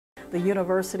the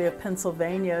University of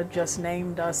Pennsylvania just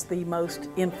named us the most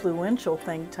influential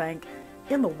think tank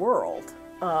in the world.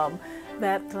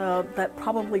 That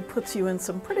probably puts you in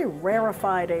some pretty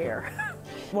rarefied air.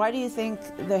 Why do you think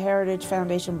the Heritage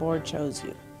Foundation Board chose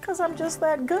you? Because I'm just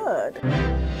that good.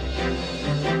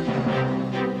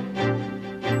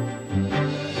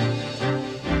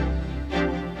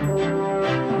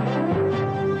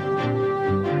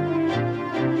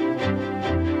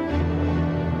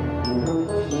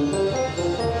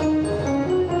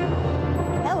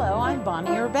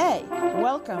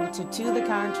 Welcome to the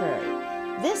Contrary.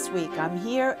 This week I'm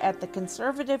here at the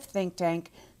conservative think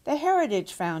tank, the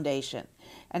Heritage Foundation,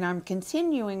 and I'm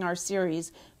continuing our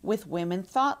series with women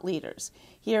thought leaders,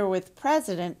 here with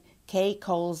President Kay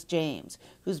Coles James,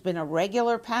 who's been a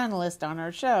regular panelist on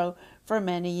our show for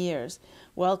many years.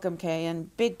 Welcome, Kay,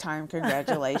 and big time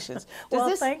congratulations.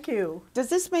 Thank you. Does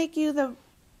this make you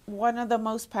one of the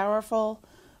most powerful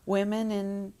women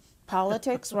in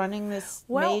politics running this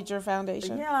major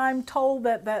foundation? Yeah, I'm told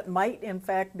that might in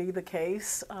fact be the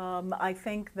case. I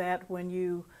think that when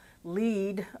you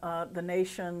lead the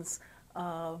nation's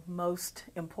most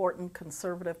important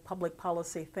conservative public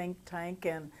policy think tank,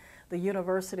 and the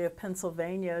University of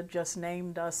Pennsylvania just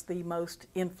named us the most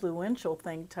influential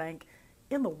think tank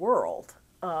in the world,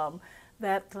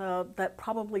 that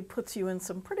probably puts you in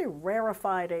some pretty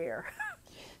rarefied air.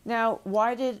 Now,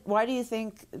 why do you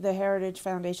think the Heritage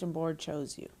Foundation Board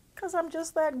chose you? Because I'm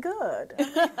just that good.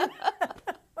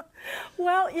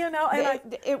 Well, you know,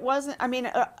 and it wasn't. I mean,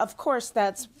 of course,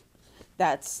 that's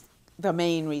the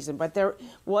main reason. But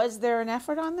was there an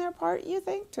effort on their part, you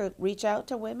think, to reach out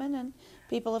to women and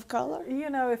people of color?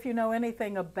 You know, if you know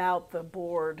anything about the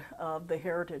board of the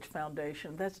Heritage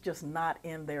Foundation, that's just not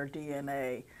in their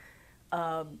DNA.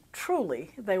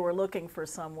 Truly, they were looking for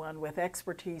someone with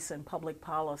expertise in public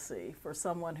policy, for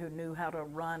someone who knew how to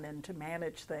run and to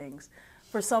manage things,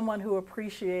 for someone who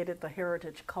appreciated the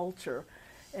heritage culture.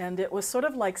 And it was sort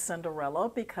of like Cinderella,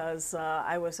 because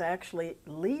I was actually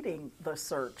leading the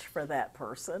search for that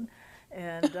person.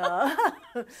 And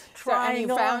trying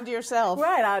you found yourself.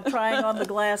 Right, trying on the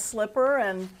glass slipper,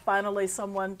 and finally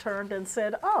someone turned and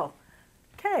said, "Oh,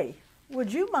 Kay,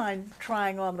 would you mind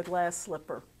trying on the glass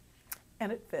slipper?"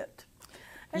 And it fit.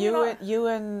 And, you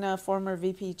and former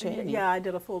VP Cheney. Yeah, I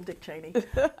did a full Dick Cheney.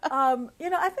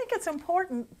 I think it's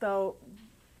important, though,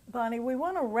 Bonnie, we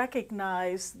want to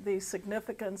recognize the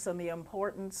significance and the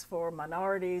importance for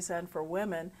minorities and for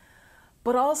women,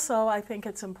 but also I think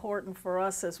it's important for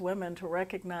us as women to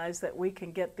recognize that we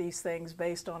can get these things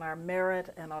based on our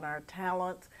merit and on our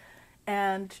talent.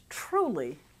 And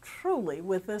truly,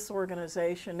 with this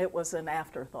organization, it was an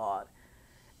afterthought.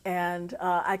 And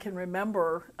I can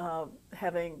remember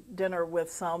having dinner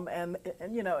with some, and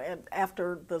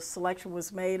after the selection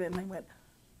was made, and they went,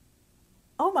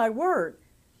 "Oh my word,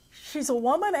 she's a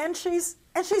woman and she's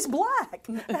black."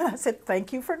 And I said,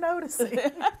 "Thank you for noticing."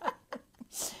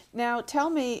 Now,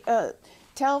 tell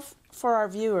for our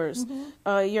viewers,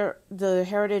 the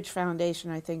Heritage Foundation,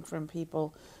 I think, from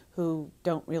people who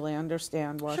don't really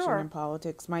understand Washington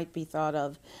politics, might be thought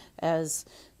of as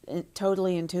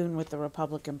totally in tune with the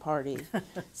Republican Party's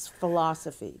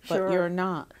philosophy, but you're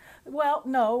not. Well,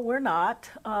 no, we're not.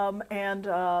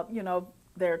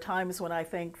 There are times when I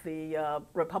think the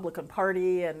Republican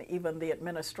Party and even the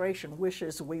administration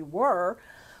wishes we were,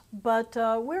 but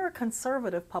we're a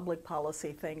conservative public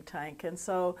policy think tank, and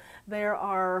so there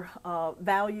are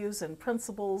values and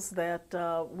principles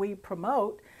that we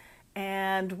promote.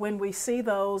 And when we see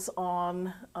those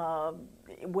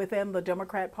within the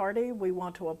Democrat Party, we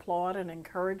want to applaud and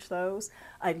encourage those.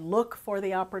 I look for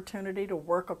the opportunity to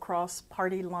work across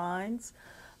party lines.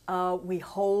 We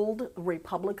hold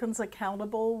Republicans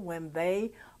accountable when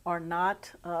they are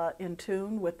not in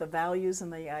tune with the values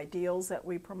and the ideals that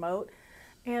we promote.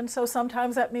 And so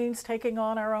sometimes that means taking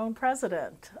on our own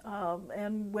president.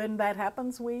 And when that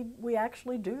happens, we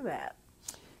actually do that.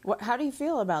 How do you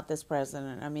feel about this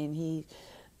president? I mean, he,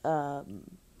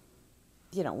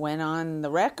 went on the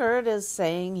record as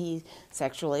saying he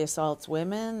sexually assaults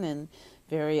women in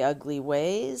very ugly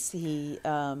ways. He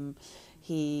has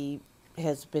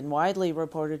been widely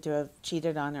reported to have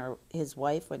cheated on his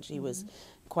wife when she was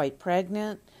quite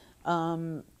pregnant.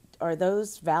 Are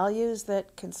those values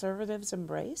that conservatives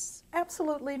embrace?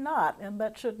 Absolutely not, and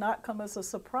that should not come as a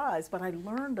surprise. But I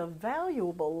learned a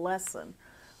valuable lesson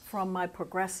from my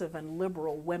progressive and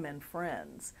liberal women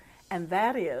friends. And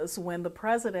that is, when the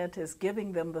president is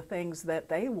giving them the things that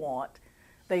they want,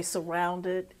 they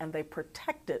surrounded and they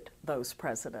protected those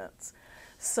presidents.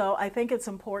 So I think it's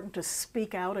important to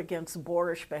speak out against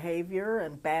boorish behavior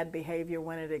and bad behavior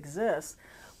when it exists,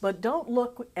 But don't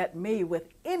look at me with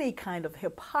any kind of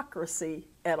hypocrisy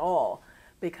at all,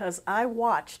 because I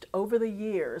watched over the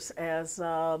years as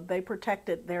they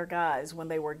protected their guys when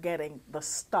they were getting the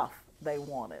stuff they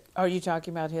wanted. Are you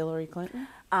talking about Hillary Clinton?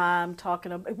 I'm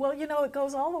talking about, well, you know, it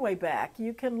goes all the way back.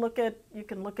 You can look at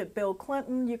Bill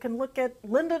Clinton. You can look at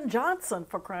Lyndon Johnson,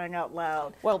 for crying out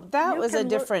loud. Well, that was a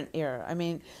different era. I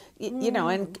mean, you know,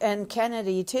 and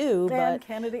Kennedy too. But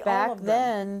Kennedy, back all of them.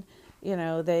 then, you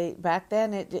know, back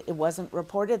then it wasn't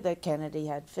reported that Kennedy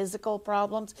had physical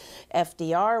problems.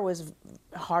 FDR was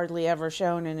hardly ever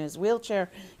shown in his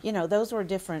wheelchair. You know, those were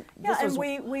different. Yeah, this and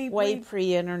was way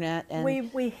pre-internet. And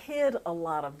we hid a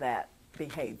lot of that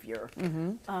behavior.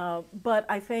 But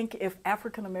I think if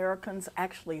African Americans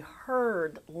actually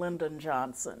heard Lyndon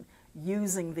Johnson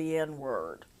using the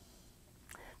N-word,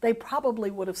 they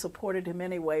probably would have supported him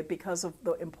anyway because of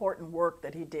the important work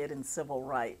that he did in civil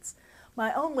rights.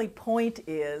 My only point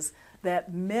is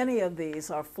that many of these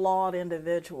are flawed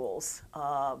individuals,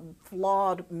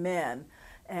 flawed men,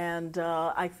 and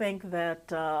I think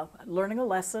that learning a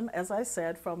lesson, as I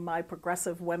said, from my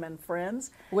progressive women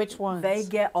friends. Which ones? They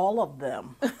get all of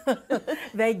them.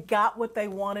 They got what they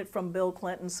wanted from Bill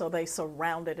Clinton, so they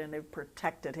surrounded and they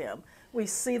protected him. We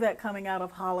see that coming out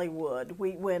of Hollywood.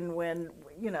 When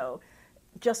you know,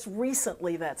 just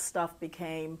recently that stuff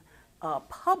became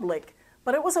public.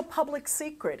 But it was a public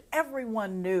secret.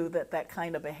 Everyone knew that that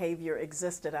kind of behavior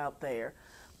existed out there.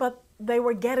 But they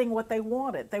were getting what they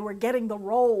wanted. They were getting the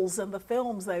roles in the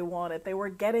films they wanted. They were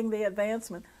getting the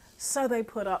advancement. So they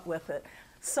put up with it.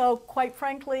 So quite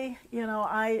frankly, you know,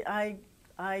 I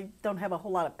don't have a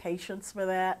whole lot of patience for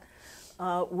that.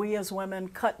 We as women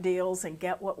cut deals and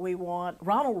get what we want.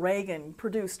 Ronald Reagan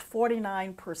produced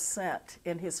 49%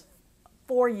 in his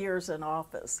 4 years in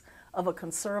office of a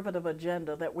conservative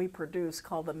agenda that we produce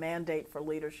called the Mandate for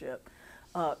Leadership.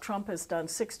 Trump has done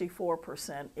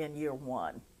 64% in year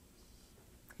one.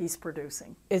 He's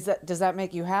producing. Does that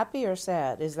make you happy or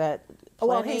sad? Is that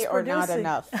plenty or not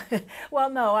enough? Well,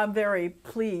 no, I'm very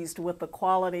pleased with the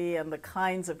quality and the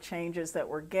kinds of changes that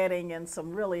we're getting in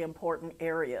some really important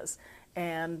areas.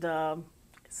 And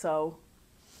so...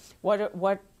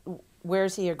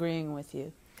 Where's he agreeing with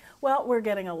you? Well, we're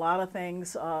getting a lot of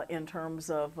things in terms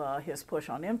of his push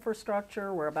on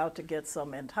infrastructure. We're about to get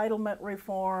some entitlement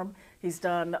reform. He's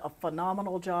done a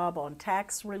phenomenal job on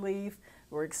tax relief.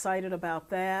 We're excited about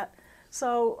that.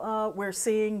 So we're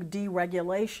seeing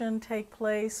deregulation take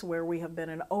place where we have been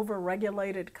an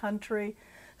over-regulated country.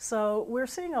 So we're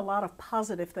seeing a lot of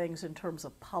positive things in terms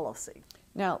of policy.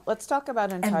 Now, let's talk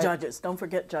about And judges. Don't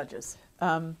forget judges.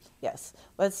 Yes.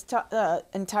 Let's talk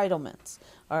entitlements.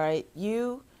 All right.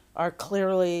 You are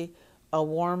clearly a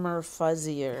warmer,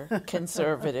 fuzzier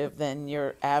conservative than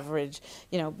your average.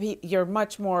 You know, you're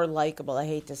much more likable. I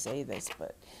hate to say this,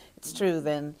 but it's true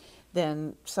than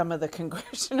some of the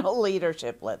congressional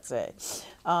leadership, let's say.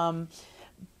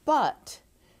 But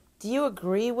do you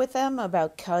agree with them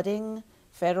about cutting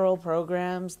federal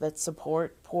programs that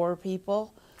support poor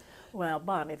people? Well,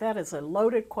 Bonnie, that is a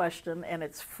loaded question, and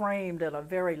it's framed in a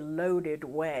very loaded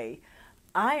way.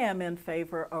 I am in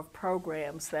favor of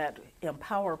programs that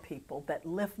empower people, that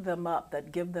lift them up,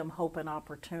 that give them hope and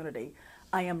opportunity.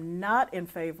 I am not in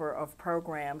favor of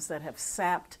programs that have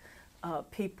sapped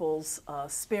people's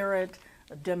spirit,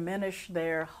 diminished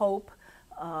their hope.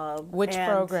 Which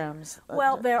programs?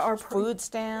 Well, there are food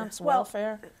stamps,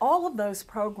 welfare. All of those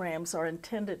programs are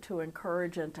intended to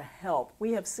encourage and to help.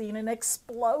 We have seen an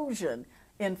explosion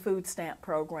in food stamp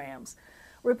programs.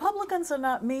 Republicans are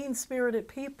not mean-spirited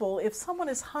people. If someone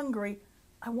is hungry,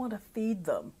 I want to feed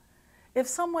them. If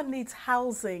someone needs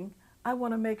housing, I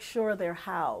want to make sure they're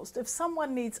housed. If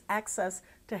someone needs access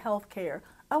to health care,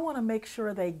 I want to make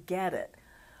sure they get it.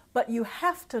 But you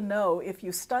have to know, if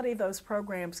you study those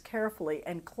programs carefully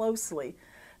and closely,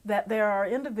 that there are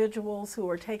individuals who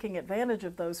are taking advantage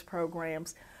of those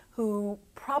programs who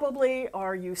probably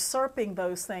are usurping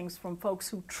those things from folks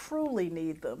who truly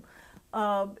need them.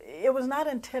 It was not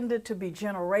intended to be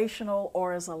generational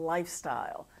or as a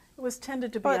lifestyle. It was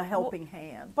intended to be a helping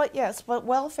hand. But yes, but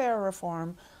welfare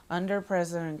reform under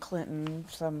President Clinton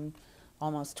some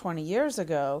almost 20 years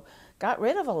ago got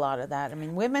rid of a lot of that. I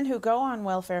mean, women who go on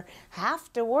welfare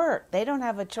have to work. They don't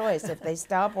have a choice. If they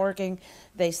stop working,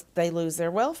 they lose their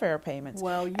welfare payments.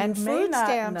 Well, you and may food not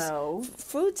stamps, know.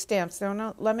 Food stamps,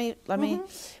 no, let me.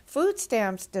 Food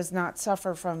stamps does not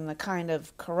suffer from the kind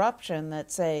of corruption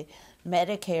that, say,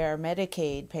 Medicare,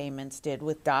 Medicaid payments did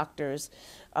with doctors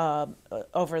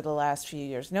over the last few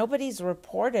years. Nobody's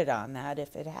reported on that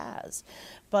if it has.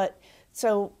 But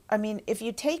So, I mean, if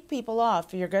you take people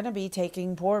off, you're going to be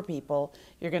taking poor people.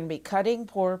 You're going to be cutting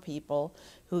poor people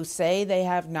who say they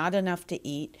have not enough to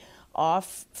eat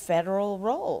off federal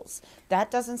rolls.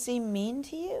 That doesn't seem mean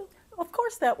to you? Of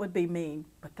course that would be mean,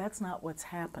 but that's not what's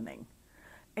happening.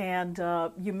 And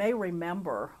you may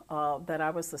remember that I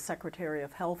was the Secretary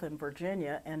of Health in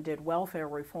Virginia and did welfare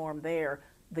reform there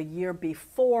the year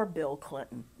before Bill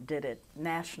Clinton did it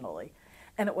nationally.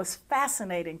 And it was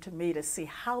fascinating to me to see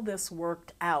how this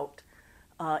worked out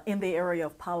in the area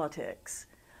of politics,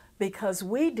 because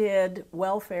we did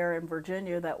welfare in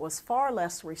Virginia that was far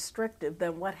less restrictive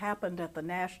than what happened at the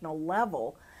national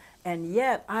level. And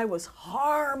yet I was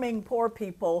harming poor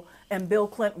people, and Bill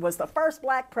Clinton was the first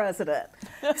black president.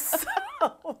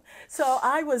 So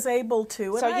I was able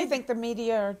to. So you think the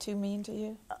media are too mean to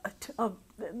you?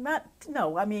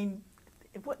 No, I mean,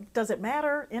 does it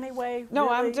matter anyway? No,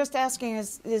 really? I'm just asking,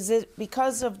 is it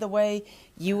because of the way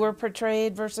you were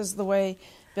portrayed versus the way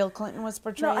Bill Clinton was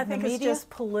portrayed in the media? No, I think it's just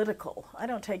political. I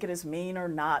don't take it as mean or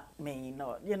not mean.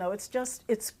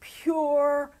 It's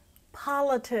pure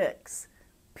politics.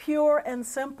 Pure and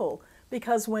simple,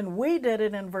 because when we did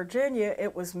it in Virginia,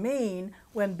 it was mean.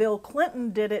 When Bill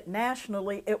Clinton did it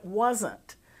nationally, it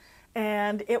wasn't.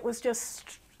 And it was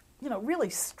just, really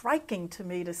striking to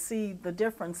me to see the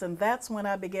difference. And that's when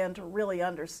I began to really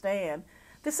understand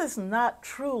this is not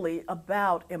truly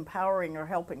about empowering or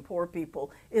helping poor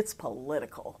people. It's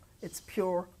political. It's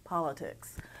pure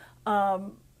politics.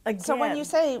 Again, so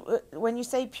when you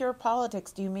say pure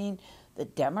politics, do you mean the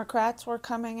Democrats were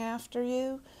coming after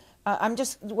you?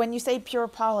 When you say pure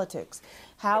politics,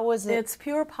 how was it? It's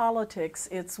pure politics.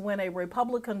 It's when a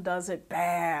Republican does it,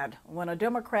 bad. When a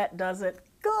Democrat does it,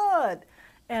 good.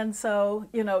 And so,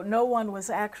 no one was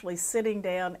actually sitting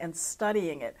down and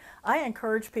studying it. I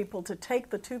encourage people to take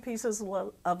the two pieces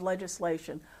of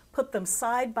legislation, put them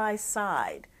side by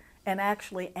side, and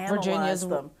actually analyze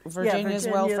them. Virginia's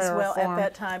welfare reform at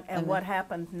that time, and what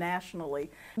happened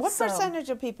nationally. What percentage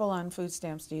of people on food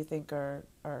stamps do you think are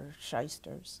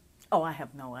shysters? Oh, I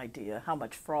have no idea how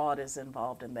much fraud is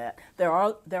involved in that. There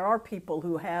are people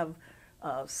who have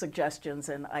suggestions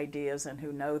and ideas and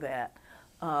who know that.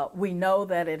 We know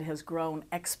that it has grown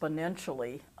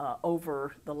exponentially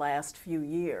over the last few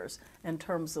years in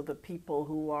terms of the people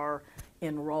who are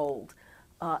enrolled.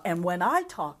 And when I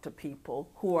talk to people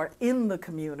who are in the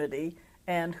community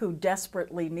and who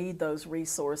desperately need those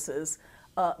resources,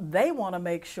 they want to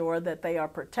make sure that they are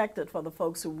protected for the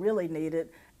folks who really need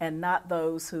it and not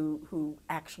those who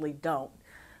actually don't.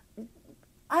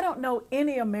 I don't know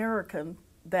any American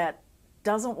that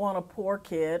doesn't want a poor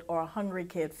kid or a hungry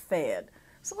kid fed.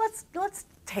 So let's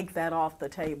take that off the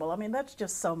table. I mean, that's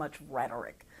just so much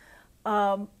rhetoric.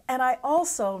 And I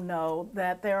also know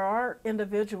that there are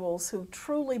individuals who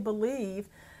truly believe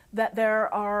that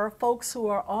there are folks who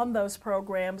are on those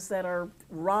programs that are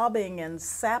robbing and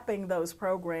sapping those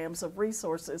programs of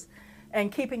resources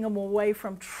and keeping them away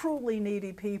from truly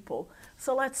needy people.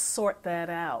 So let's sort that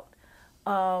out.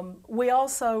 We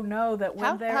also know that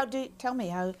when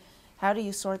how do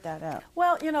you sort that out?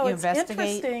 Well, it's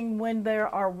interesting when there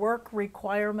are work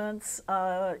requirements,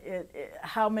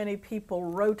 how many people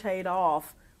rotate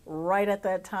off right at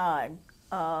that time.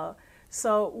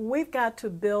 So we've got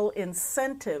to build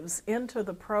incentives into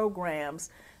the programs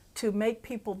to make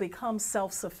people become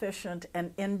self-sufficient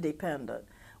and independent.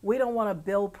 We don't want to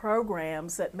build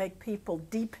programs that make people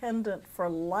dependent for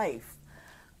life.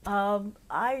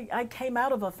 I came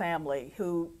out of a family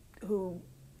who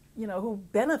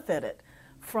benefited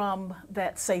from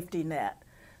that safety net.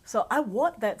 So I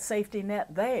want that safety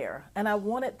net there, and I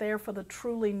want it there for the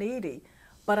truly needy.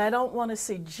 But I don't want to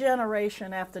see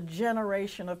generation after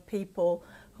generation of people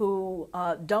who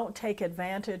don't take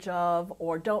advantage of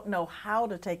or don't know how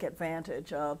to take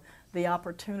advantage of the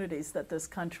opportunities that this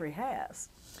country has.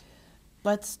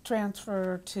 Let's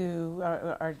transfer to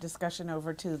our discussion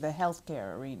over to the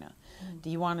healthcare arena. Do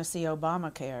you want to see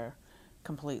Obamacare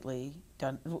completely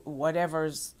done,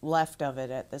 whatever's left of it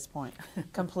at this point,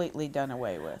 completely done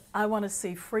away with? I want to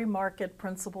see free market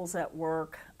principles at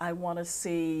work. I want to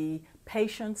see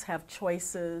patients have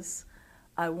choices.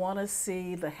 I want to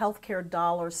see the healthcare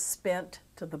dollars spent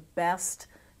to the best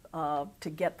to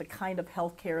get the kind of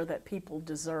healthcare that people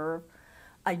deserve.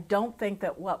 I don't think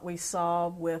that what we saw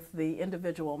with the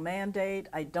individual mandate,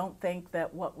 I don't think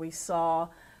that what we saw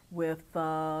with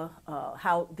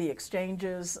how the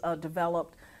exchanges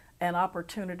developed an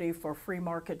opportunity for free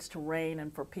markets to reign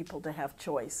and for people to have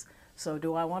choice. So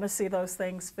do I want to see those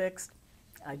things fixed?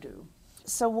 I do.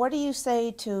 So what do you say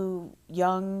to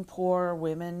young, poor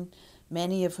women,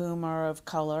 many of whom are of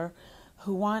color,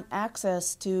 who want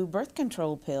access to birth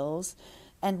control pills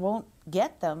and won't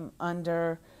get them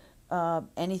under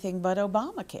anything but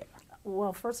Obamacare.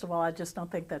 Well, first of all, I just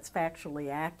don't think that's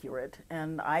factually accurate,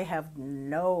 and I have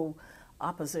no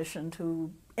opposition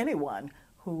to anyone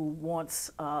who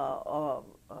wants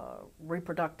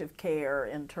reproductive care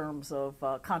in terms of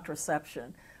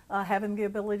contraception, having the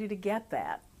ability to get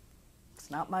that. It's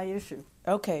not my issue.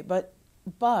 Okay, but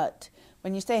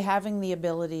when you say having the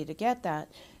ability to get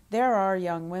that, there are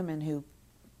young women who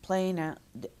plain out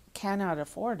cannot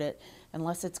afford it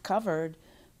unless it's covered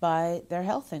by their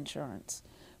health insurance.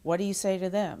 What do you say to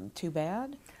them? Too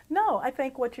bad? No, I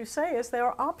think what you say is there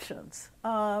are options,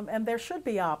 and there should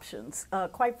be options.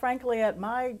 Quite frankly, at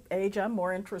my age, I'm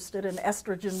more interested in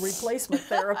estrogen replacement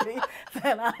therapy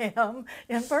than I am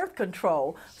in birth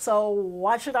control. So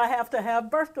why should I have to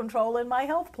have birth control in my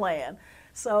health plan?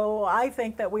 So I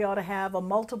think that we ought to have a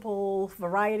multiple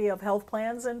variety of health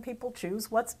plans, and people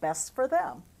choose what's best for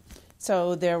them.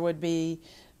 So there would be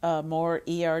more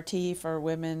ERT for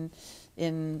women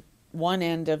in one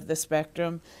end of the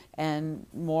spectrum and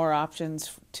more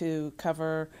options to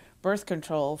cover birth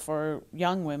control for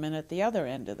young women at the other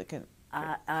end of the spectrum.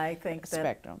 I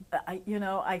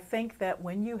think that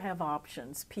when you have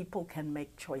options, people can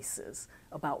make choices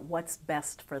about what's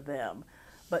best for them.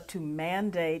 But to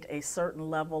mandate a certain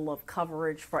level of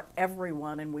coverage for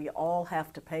everyone, and we all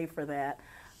have to pay for that,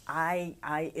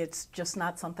 it's just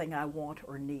not something I want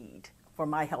or need for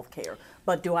my health care.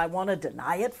 But do I want to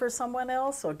deny it for someone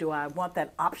else, or do I want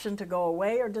that option to go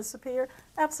away or disappear?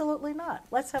 Absolutely not.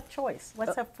 Let's have choice.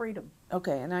 Let's have freedom.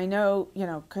 Okay, and I know,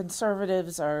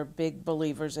 conservatives are big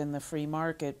believers in the free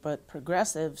market, but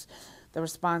progressives, the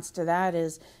response to that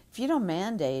is, if you don't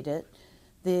mandate it,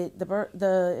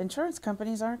 the insurance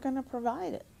companies aren't going to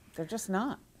provide it. They're just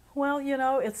not. Well,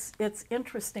 it's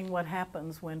interesting what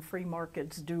happens when free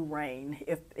markets do reign.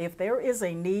 If there is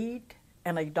a need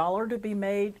and a dollar to be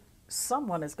made,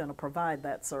 someone is going to provide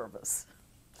that service.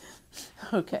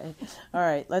 Okay. All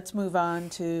right. Let's move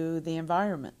on to the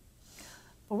environment.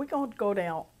 Well, we're going to go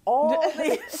down all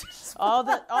the issues. all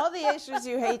the issues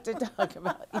you hate to talk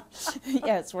about.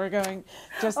 Yes, we're going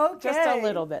just a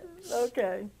little bit.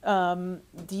 Okay.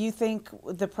 Do you think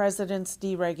the president's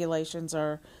deregulations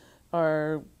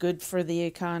are good for the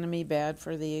economy, bad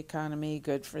for the economy,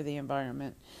 good for the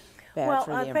environment? Well,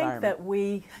 I think that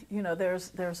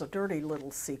there's a dirty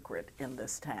little secret in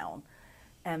this town,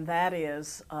 and that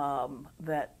is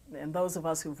that, and those of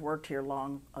us who've worked here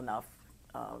long enough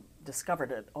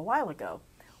discovered it a while ago,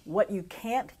 what you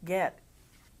can't get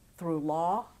through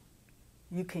law,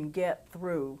 you can get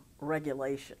through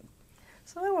regulation.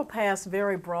 So they will pass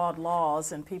very broad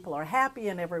laws, and people are happy,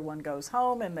 and everyone goes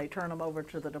home, and they turn them over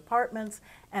to the departments,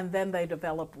 and then they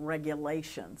develop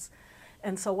regulations.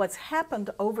 And so what's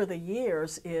happened over the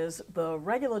years is the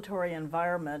regulatory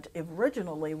environment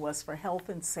originally was for health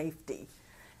and safety,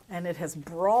 and it has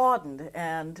broadened,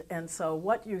 and so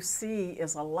what you see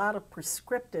is a lot of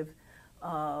prescriptive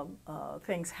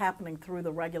things happening through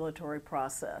the regulatory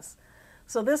process.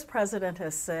 So this president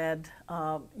has said,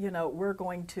 we're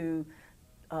going to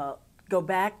go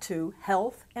back to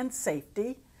health and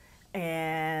safety,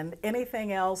 and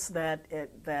anything else that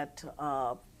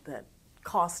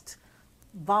costs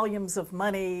volumes of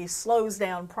money, slows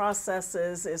down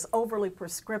processes, is overly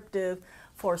prescriptive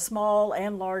for small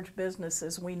and large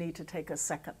businesses, we need to take a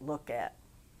second look at.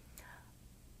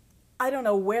 I don't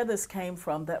know where this came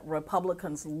from, that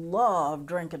Republicans love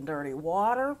drinking dirty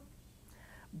water,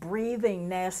 breathing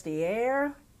nasty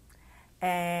air,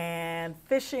 and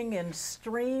fishing in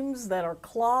streams that are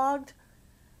clogged.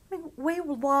 I mean, we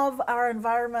love our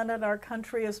environment and our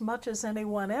country as much as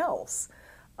anyone else.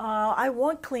 I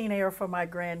want clean air for my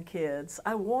grandkids.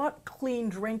 I want clean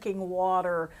drinking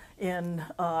water in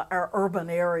our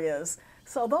urban areas.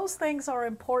 So those things are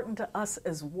important to us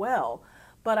as well.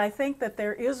 But I think that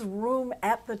there is room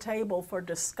at the table for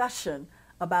discussion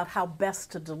about how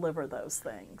best to deliver those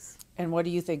things. And what do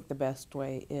you think the best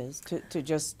way is?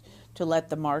 To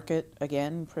let the market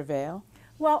again prevail?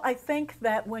 Well, I think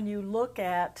that when you look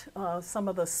at some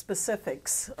of the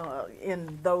specifics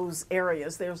in those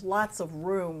areas, there's lots of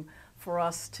room for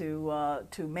us to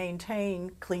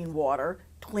maintain clean water,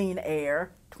 clean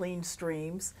air, clean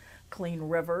streams, clean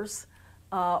rivers,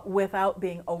 without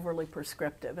being overly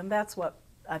prescriptive. And that's what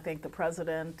I think the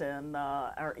president and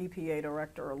our EPA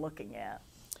director are looking at.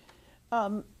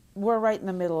 We're right in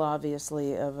the middle,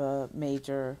 obviously, of a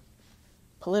major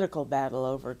political battle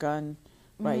over gun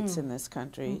rights in this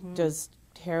country. Mm-hmm. Does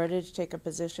Heritage take a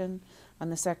position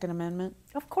on the Second Amendment?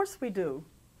 Of course we do.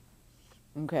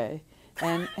 Okay.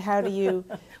 And how do you,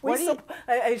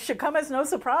 it should come as no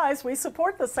surprise, we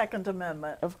support the Second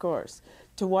Amendment. Of course.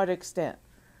 To what extent?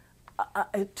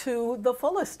 To the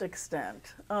fullest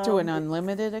extent. To an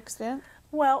unlimited extent?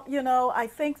 Well, you know, I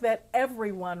think that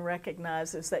everyone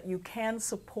recognizes that you can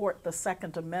support the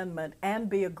Second Amendment and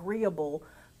be agreeable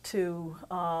to,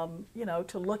 you know,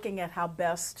 to looking at how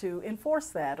best to enforce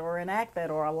that or enact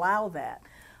that or allow that.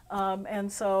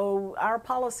 And so our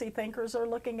policy thinkers are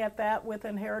looking at that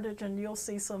within Heritage, and you'll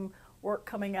see some work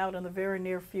coming out in the very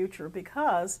near future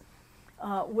because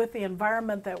with the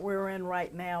environment that we're in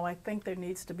right now, I think there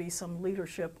needs to be some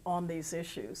leadership on these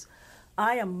issues.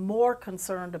 I am more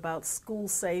concerned about school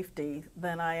safety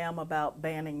than I am about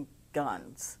banning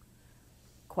guns,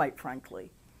 quite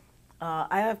frankly.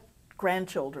 I have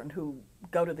grandchildren who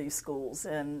go to these schools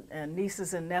and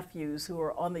nieces and nephews who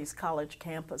are on these college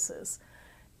campuses.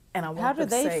 And I want them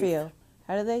safe.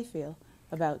 How do they feel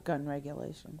about gun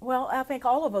regulation? Well, I think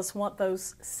all of us want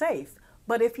those safe.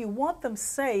 But if you want them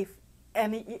safe,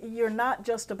 and you're not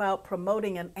just about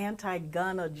promoting an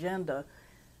anti-gun agenda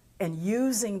and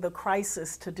using the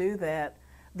crisis to do that,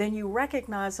 then you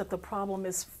recognize that the problem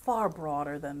is far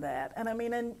broader than that. And I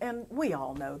mean, and we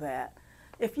all know that.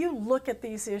 If you look at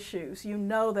these issues, you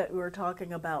know that we're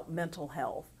talking about mental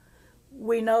health.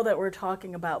 We know that we're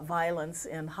talking about violence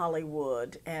in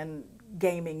Hollywood and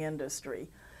gaming industry.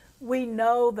 We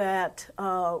know that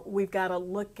we've got to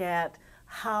look at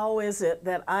how is it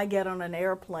that I get on an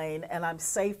airplane and I'm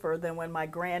safer than when my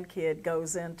grandkid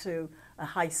goes into a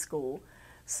high school.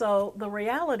 So the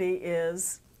reality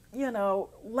is, you know,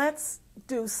 let's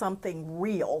do something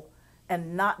real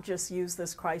and not just use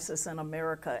this crisis in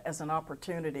America as an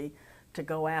opportunity to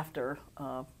go after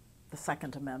the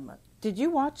Second Amendment. Did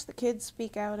you watch the kids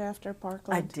speak out after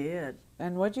Parkland? I did.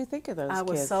 And what did you think of those kids? I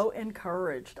was so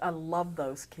encouraged. I love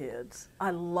those kids. I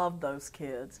love those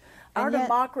kids. Our yet,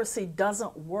 democracy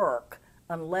doesn't work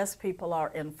unless people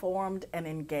are informed and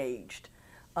engaged.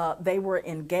 They were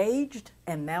engaged,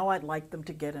 and now I'd like them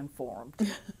to get informed.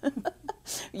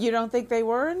 You don't think they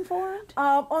were informed?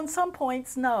 On some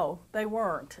points, no, they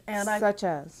weren't. And Such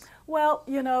as? Well,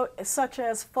 you know, such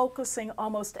as focusing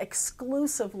almost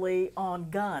exclusively on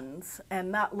guns and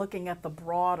not looking at the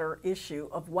broader issue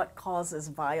of what causes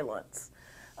violence.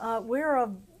 We're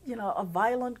a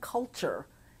violent culture,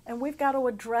 and we've got to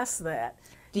address that.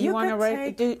 Do you want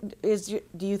to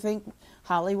do you think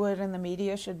Hollywood and the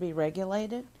media should be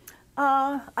regulated?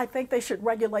 I think they should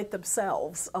regulate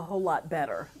themselves a whole lot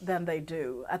better than they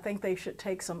do. I think they should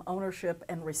take some ownership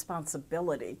and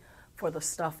responsibility for the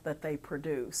stuff that they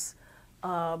produce.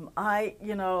 I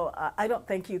don't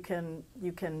think you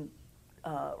can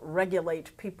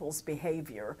regulate people's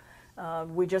behavior.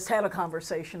 We just had a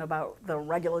conversation about the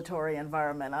regulatory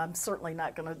environment. I'm certainly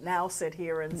not going to now sit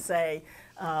here and say,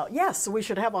 yes, we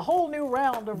should have a whole new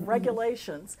round of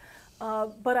regulations.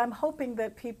 But I'm hoping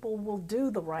that people will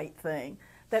do the right thing,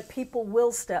 that people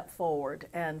will step forward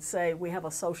and say we have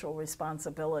a social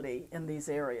responsibility in these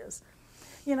areas.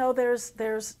 You know, there's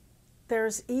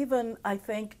even, I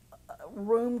think,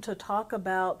 room to talk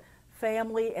about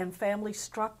family and family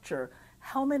structure.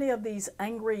 How many of these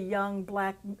angry young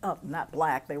not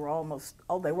black, they were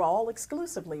all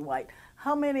exclusively white.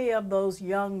 How many of those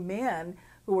young men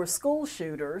who were school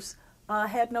shooters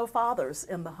had no fathers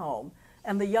in the home?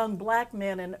 And the young black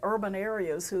men in urban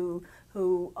areas who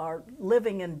are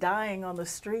living and dying on the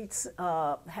streets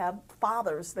have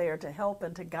fathers there to help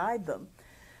and to guide them.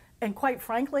 And quite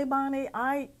frankly, Bonnie,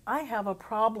 I have a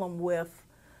problem with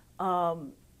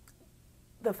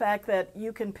the fact that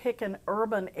you can pick an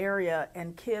urban area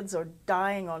and kids are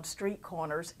dying on street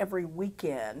corners every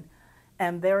weekend,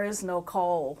 and there is no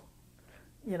call,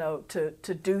 you know,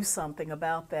 to do something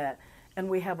about that. And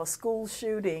we have a school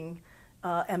shooting,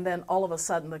 and then all of a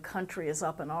sudden the country is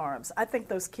up in arms. I think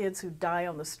those kids who die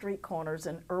on the street corners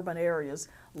in urban areas,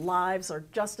 lives are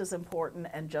just as important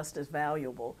and just as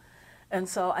valuable. And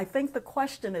so I think the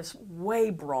question is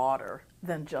way broader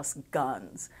than just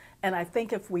guns. And I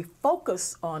think if we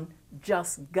focus on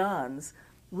just guns,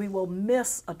 we will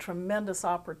miss a tremendous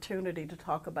opportunity to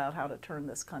talk about how to turn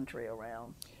this country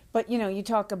around. But, you know, you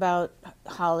talk about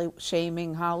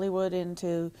shaming Hollywood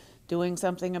into doing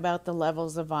something about the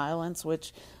levels of violence,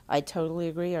 which I totally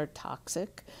agree are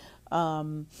toxic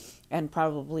and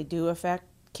probably do affect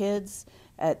kids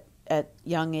at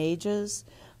young ages.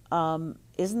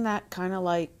 Isn't that kind of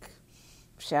like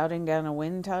shouting down a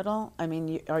wind tunnel? I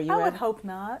mean, are you? I would hope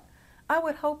not. I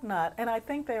would hope not. And I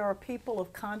think there are people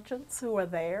of conscience who are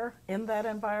there in that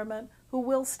environment who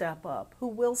will step up, who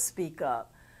will speak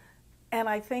up. And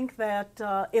I think that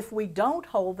if we don't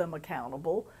hold them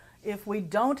accountable, if we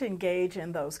don't engage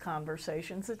in those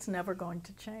conversations, it's never going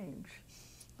to change.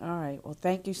 All right. Well,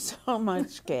 thank you so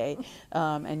much, Kay.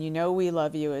 And you know we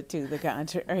love you at To the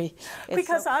Contrary.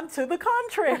 Because I'm to the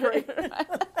contrary.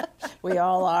 We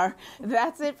all are.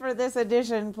 That's it for this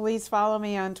edition. Please follow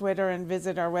me on Twitter and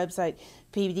visit our website,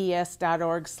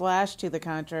 pbs.org/to the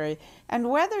contrary.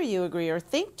 And whether you agree or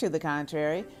think to the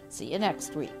contrary, see you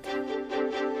next week.